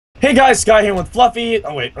Hey guys, Sky here with Fluffy.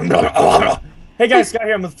 Oh wait. Hey guys, Sky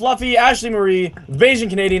here. I'm with Fluffy, Ashley Marie,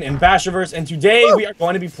 BajanCanadian, and Basherverse, and today we are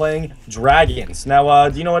going to be playing Dragons. Now,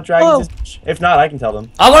 do you know what Dragons is? If not, I can tell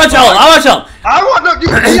them. I want to tell him. I want to tell him. I want to.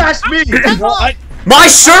 You asked me. My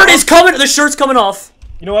shirt is coming. The shirt's coming off.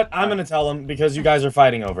 You know what? I'm gonna tell them because you guys are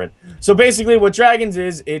fighting over it. So basically, what Dragons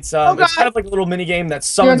is, it's kind of like a little mini game that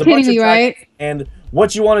summons a bunch of dragons, and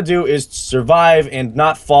what you want to do is survive and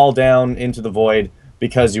not fall down into the void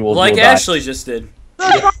because you will. Like Ashley just did.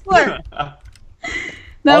 That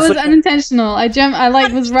was unintentional. I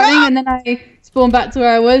was running and then I spawned back to where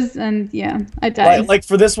I was, and yeah, I died. Like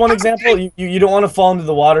for this one example, you don't want to fall into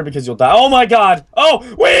the water because you'll die. Oh my god! Oh,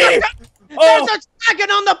 wait! There's a dragon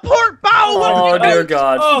on the port bow! Oh dear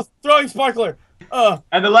god. Oh, throwing sparkler!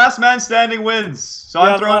 And the last man standing wins. So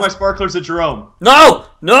I'm throwing my sparklers at Jerome. No!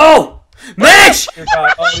 No! Mitch!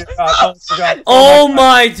 Oh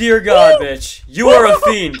my dear god, bitch. You are a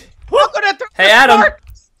fiend. Hey Adam.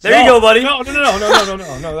 There you go, buddy. No,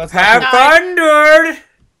 that's have fun, dude.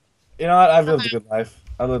 You know what? I've lived a good life.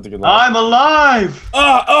 I'm alive.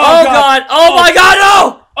 Oh god. Oh my god,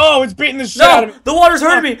 no! Oh, it's beating the shit out of me. The water's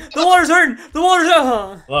hurting me. The water's hurting. The water's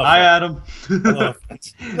hurting. Hi, Adam.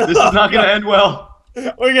 This is not gonna end well.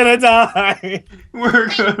 We're gonna die. We're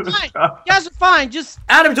gonna die. You guys are fine. Just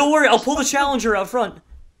Adam, don't worry. I'll pull the challenger out front.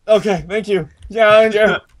 Okay, thank you.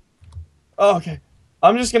 Challenger. Oh, okay.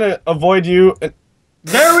 I'm just gonna avoid you.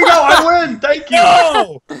 There we go. I win. Thank you.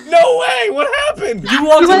 No, no way. What happened? You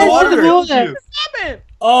walked in the water.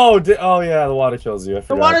 Oh yeah, the water kills you. I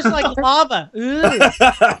forgot. the water's like lava.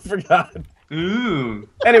 I forgot. Ooh.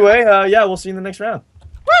 Anyway, yeah, we'll see you in the next round.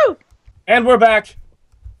 Woo! And we're back.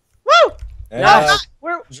 Woo! And,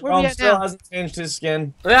 where Jerome we at still now? hasn't changed his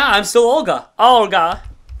skin. Yeah, I'm still Olga. Olga.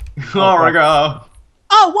 There we go.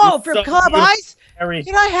 Oh, whoa! You're For so Club beautiful. Ice? Harry.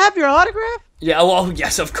 Can I have your autograph? Yeah, well,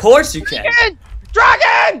 yes, of course you can.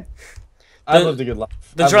 Dragon! I lived a good life.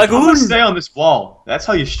 The I'm dragoon. gonna stay on this wall. That's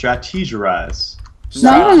how you strategize.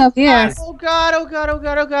 No, up here. Oh god! Oh god! Oh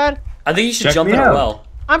god! Oh god! I think you should Check jump me in a out. well.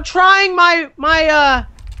 I'm trying my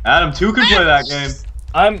Adam too can play that game.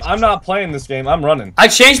 I'm not playing this game. I'm running. I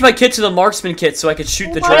changed my kit to the marksman kit so I could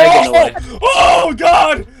shoot the dragon away. Oh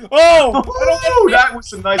God! Oh, that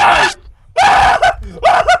was a nice fight.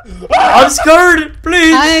 I'm scared.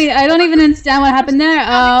 Please. I don't even understand what happened there.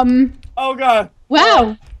 Oh God!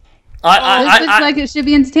 Wow. This looks like it should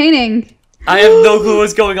be entertaining. I have no clue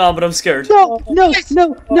what's going on, but I'm scared. No.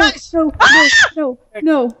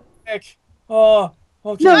 Heck. Oh.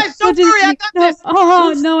 Okay. No, Guys, don't do this worry, to I me. got No. this.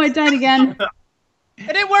 Oh no, I died again. It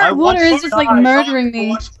didn't work. Water is just like murdering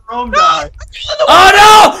me. Jerome die.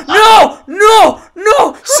 Oh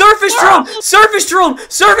no! Surface drone!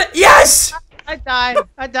 Yes! I died.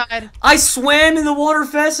 I swam in the water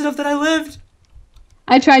fast enough that I lived.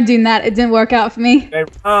 I tried doing that. It didn't work out for me.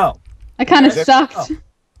 Oh. I kind of sucked.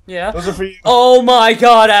 Yeah. Those are for you. Oh my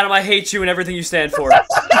god, Adam, I hate you and everything you stand for.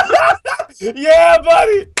 Yeah,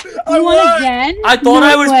 buddy. You won again? I thought No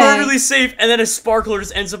I was way. perfectly safe, and then a sparkler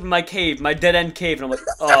just ends up in my cave, my dead-end cave, and I'm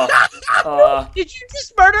like, Did you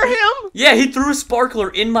just murder him? Yeah, he threw a sparkler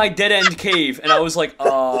in my dead-end cave, and I was like,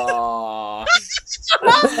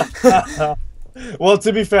 Well,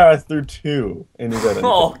 to be fair, I threw 2 and you didn't.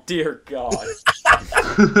 Oh, dear God.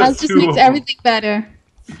 That just makes everything better.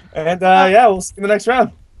 And yeah, we'll see you in the next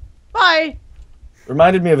round. Bye.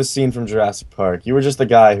 Reminded me of a scene from Jurassic Park. You were just the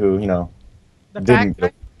guy who, you know, didn't go.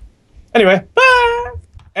 Anyway, bye!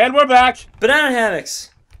 And we're back. Banana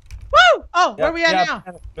hammocks. Woo! Oh, where are we at now?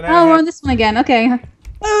 Oh, we're on this one again. Okay.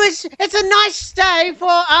 Oh, it's a nice day for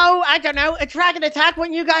I don't know, a dragon attack.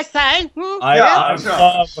 Wouldn't you guys say? I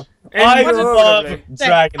love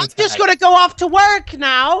dragon I'm attack. just gonna go off to work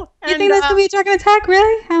now. You think that's gonna be a dragon attack?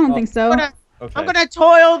 Really? I don't think so. I'm gonna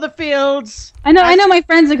toil the fields. I know my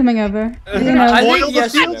friends are coming over. You know. I think Boil the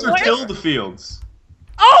yes, fields or where? till the fields?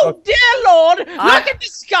 Oh dear Lord! Look at the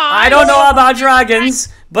sky. I don't know about dragons,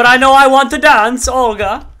 but I know I want to dance,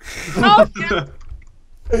 Olga. Oh, yeah.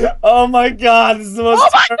 Oh my God, this is the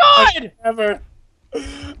most God! ever.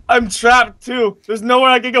 I'm trapped too. There's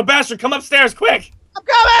nowhere I can go. Basher, come upstairs, quick! I'm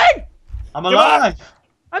coming. I'm alive.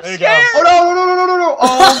 I'm There you go. scared. Oh no!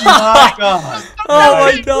 Oh my God! Oh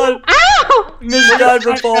my God. Ow! Misguided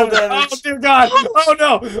for fall Oh damage. dear God! Oh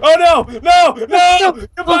no! Oh no! No!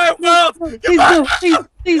 Goodbye, world! Please no!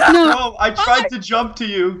 Please no! No, I tried to jump to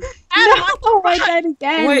you. No! I died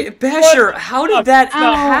again. Wait, Basher, how did that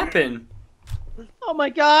happen? Oh my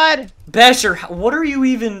God! Basher, what are you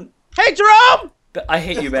even... Hey, Jerome! I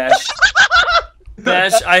hate you, Bash.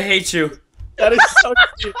 Bash, I hate you. That is so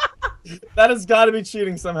cheating. That has got to be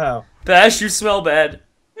cheating somehow. Bash, you smell bad.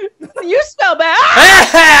 You smell bad.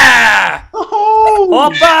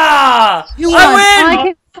 Opa! I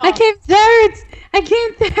win! I came third! I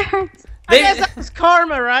came third! I guess that was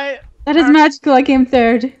karma, right? That is magical, I came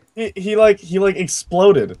third. He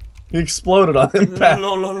exploded. He exploded on impact.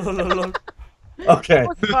 Okay.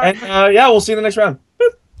 And yeah, we'll see you in the next round.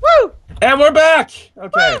 Woo! And we're back!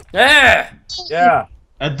 Okay. Yeah! Yeah.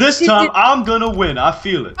 And this time, I'm gonna win. I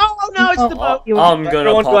feel it. Oh no, it's the boat. I'm gonna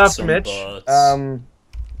Everyone go pop after some Mitch. butts.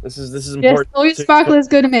 This is Yes, important. all your sparklers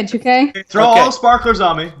go to Mitch, okay? Throw Okay. all the sparklers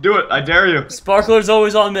on me. Do it. I dare you. Sparkler's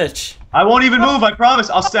always on Mitch. I won't even move. I promise.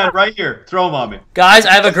 I'll stand right here. Throw them on me. Guys,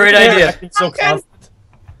 I have a great idea. I'm so confident.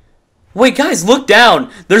 Wait, guys, look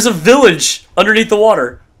down. There's a village underneath the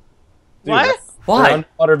water. Dude, What? Why? they're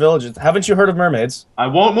underwater villages. Haven't you heard of mermaids? I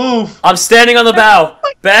won't move. I'm standing on the bow.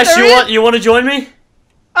 Bash, you want to join me?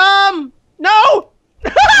 No!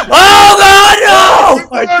 Oh God, Oh no!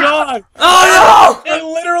 my god! Oh It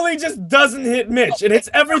literally just doesn't hit Mitch. It hits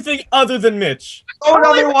everything other than Mitch. Oh,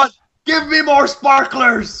 another one. Give me more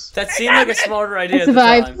sparklers. no! That seemed like a smarter idea I at the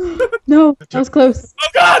survived. time. No, that was close. Oh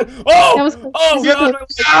god! Oh! That was close. Oh That was god!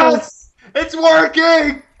 close. Yes! It's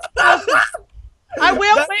working. I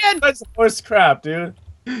will win! That's horse crap, dude.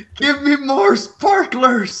 Give me more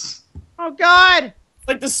sparklers. Oh God!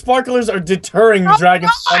 Like the sparklers are deterring the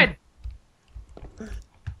dragons. God!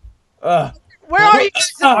 Ugh. Where are you?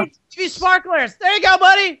 Ah. You sparklers. There you go,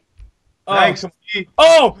 buddy. Oh, Thanks. come-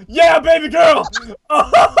 oh, yeah, baby girl!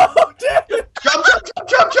 Oh, damn it! Jump, jump, jump,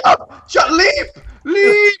 jump, jump. Jump, leap,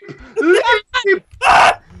 leap, leap.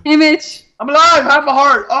 Hey, Mitch. I'm alive. Half a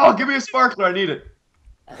heart. Oh, give me a sparkler. I need it.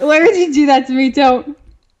 Why would you do that to me? Don't.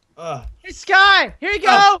 Hey, Sky. Here you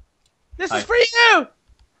go. This is for you.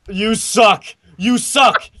 You suck! You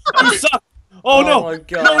suck! You suck! Oh, no! my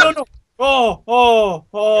God. No, no, no! Oh.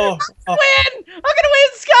 Win! I'm gonna win,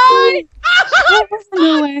 Sky.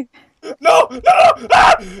 No way. No! No!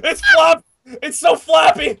 Ah! It's flop! It's so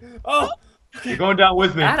flappy! Oh! You're going down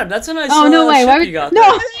with me. Adam, that's a nice Oh, no way. ship Why would you got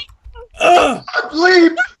No! Ugh!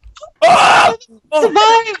 Leap. Ah! Oh!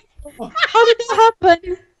 Survive! How did that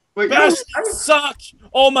happen? Wait, Bash, you suck!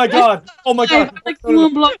 Oh my god! Oh my god! Like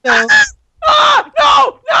someone blocked though.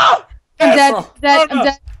 No! I'm dead. Oh, Dead. I'm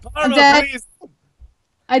dead. Karma, dead. please!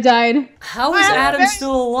 I died. How is Adam, Adam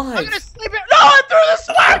still I'm alive? gonna sleep here. No, I threw the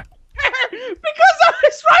spark because I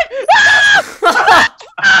was right.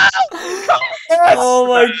 Oh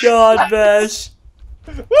my God, Bash.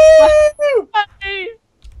 Woo!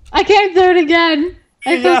 I came third again.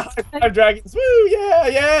 I Yeah, feel- high five dragons! Woo! Yeah,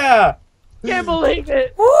 yeah! Can't believe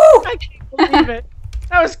it. Woo! I can't believe it.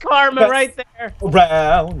 That was karma right there.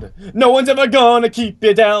 Around. No one's ever gonna keep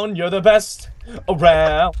you down. You're the best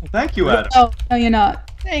around. Thank you, Adam. Oh, no, you're not.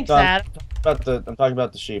 Thanks, Done. Adam. I'm talking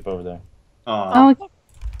about the sheep over there. Oh. Oh,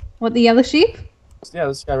 what, the yellow sheep? Yeah,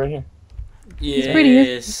 this guy right here. Yes. pretty,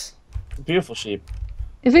 isn't Beautiful sheep.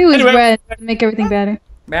 If it was Anyway. red, it'd make everything better.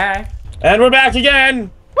 Bye. And we're back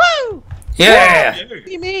again! Woo! Yeah. What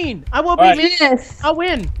do you mean? I will be Alright. mean. Yes. I'll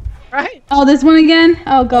win. Right? Oh, this one again?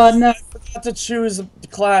 Oh god, no. I forgot to choose the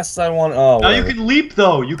class I want. Oh, Now you whatever. can leap,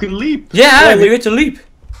 though. You can leap. Yeah, Adam, you get to leap.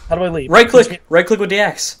 How do I leap? Right click with the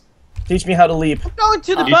axe. Teach me how to leap. I'm going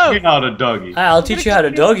to the Teach me boat. how to Dougie. I'll teach you how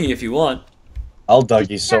to Dougie if you want. I'll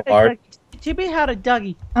Dougie so hard. Teach me how to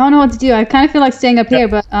Dougie. I don't know what to do. I kind of feel like staying up here,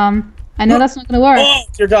 but I know that's not gonna work. Oh,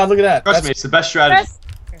 dear God, look at that. Trust me, it's the best strategy.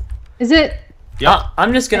 Is it? Yeah.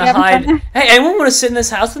 I'm just gonna I haven't hide. done that. Hey, anyone want to sit in this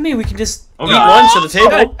house with me? We can just Oh, eat God. lunch at the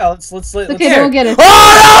table. Yeah, let's Okay, Here. don't get it.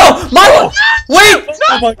 Oh no! My wait!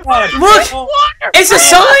 Oh my God. Look! Oh, It's a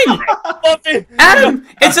sign! Fluffy. Adam,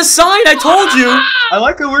 it's a sign, I told you! I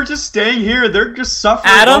like that we're just staying here. They're just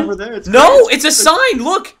suffering Adam? over there. It's No, great. it's a sign!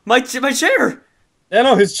 Look! My chair! Yeah,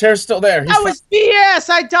 no, his chair's still there. He's That was BS.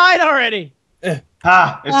 I died already.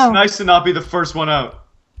 Ha! It's Oh. nice to not be the first one out.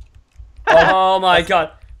 Oh my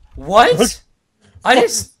God. What? I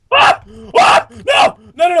just... Ah! Ah! No!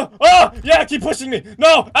 No, no, no! Oh! Yeah, keep pushing me!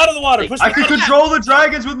 No! Out of the water! Push me! I can control the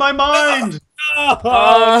dragons with my mind.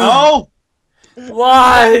 Oh, No!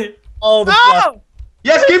 Why? oh the fluff. Oh!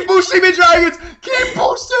 Yes, keep boosting me, dragons! Keep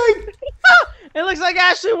boosting! It looks like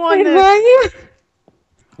Ashley won Wait, this. where are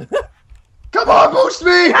you? Come on, boost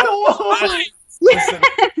me! I don't want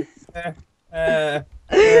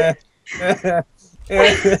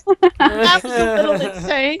That was a little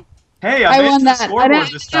insane. Hey, I I made won the that. I scoreboard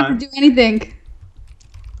didn't this have to time. do anything.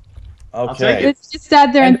 I'll take Okay. it. It's just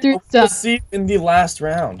sat there and And threw we'll stuff. see in the last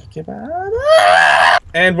round.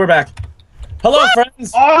 And we're back. Hello,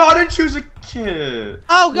 friends. Oh, I didn't choose a kid.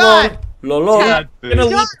 Oh God! Lolo. That We're gonna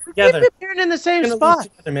big. leap together. We've been in the same We're gonna spot.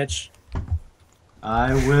 leap together, Mitch.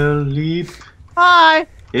 I will leap Hi.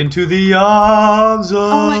 into the arms of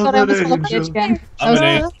Oh my god, I an almost fell off the edge angel. again. I'm an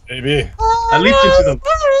angel, baby. Oh, I leaped into them.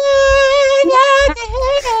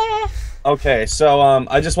 Okay, so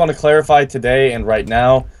I just want to clarify today and right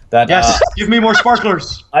now that Yes, give me more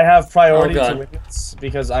sparklers. I have priority to win this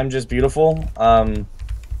because I'm just beautiful. I'm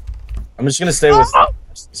just gonna stay with.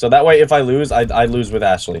 So that way, if I lose, I lose with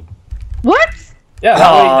Ashley. What? Yeah.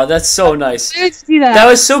 Oh, that's so nice. See that? That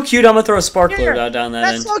was so cute. I'm gonna throw a sparkler down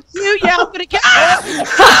that end. That's so cute. Yeah, I'm gonna get.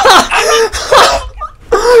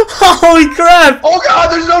 Holy crap! Oh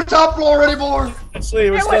god, there's no top floor anymore.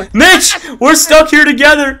 Ashley, we're stuck. Mitch, we're stuck here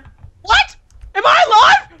together. What? Am I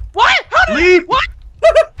alive? What? How did Leave. What?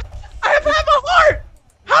 I have half a heart.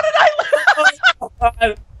 How did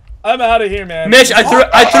I? I'm out of here, man. Mitch, I threw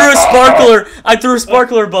a sparkler. I threw a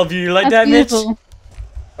sparkler above you. You like that, Mitch? Beautiful.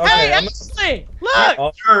 Okay, Hey, Ashley,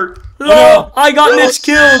 look. Sure. No, I got Mitch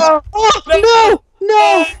killed.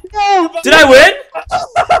 No. Did I win?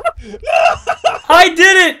 I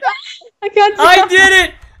did it. I can't I tell. did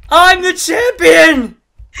it. I'm the champion.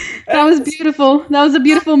 That was beautiful. That was a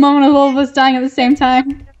beautiful moment of all of us dying at the same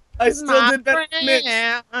time. I still did better than Mitch.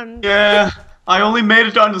 Yeah, I only made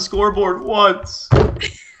it on the scoreboard once.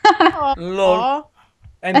 Lord.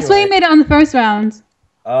 That's why you made it on the first round.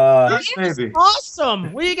 Maybe.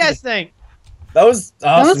 Awesome. What do you guys think? That was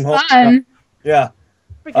awesome. That was fun. Yeah.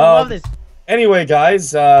 Freaking love this. Anyway,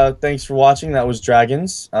 guys, thanks for watching. That was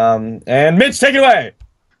Dragons. And Mitch, take it away.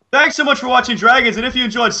 Thanks so much for watching Dragons, and if you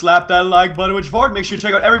enjoyed, slap that like button with your forward. Make sure you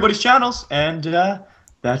check out everybody's channels, and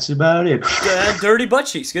that's about it. Dirty butt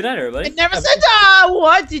cheeks. Good night, everybody. I never said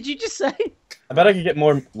what did you just say? I bet I could get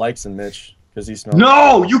more likes than Mitch because he smells.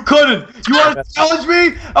 No, you couldn't. You want to challenge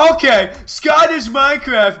me? Okay,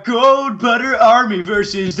 SkyDoesMinecraft Gold Butter Army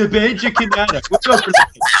versus the BajanCanadian. What's up for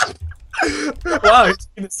that? Wow, you're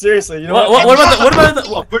taking it seriously. You know What about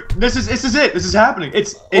the? This is it. This is happening.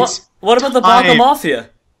 What about the Baka Mafia?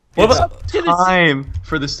 What about time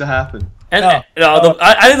for this to happen? And I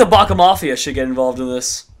think the Baka Mafia should get involved in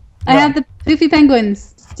this. I have the Poofy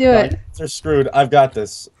Penguins. Let's do it. They're screwed. I've got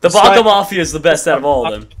this. The Baka Mafia is the best out of all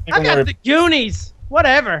of them. I got the Goonies.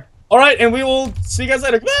 Whatever. All right, and we will see you guys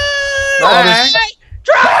later. Bye.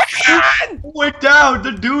 Dragon! Went down.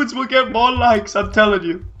 The dudes will get more likes. I'm telling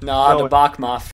you. Nah, the Baka Mafia.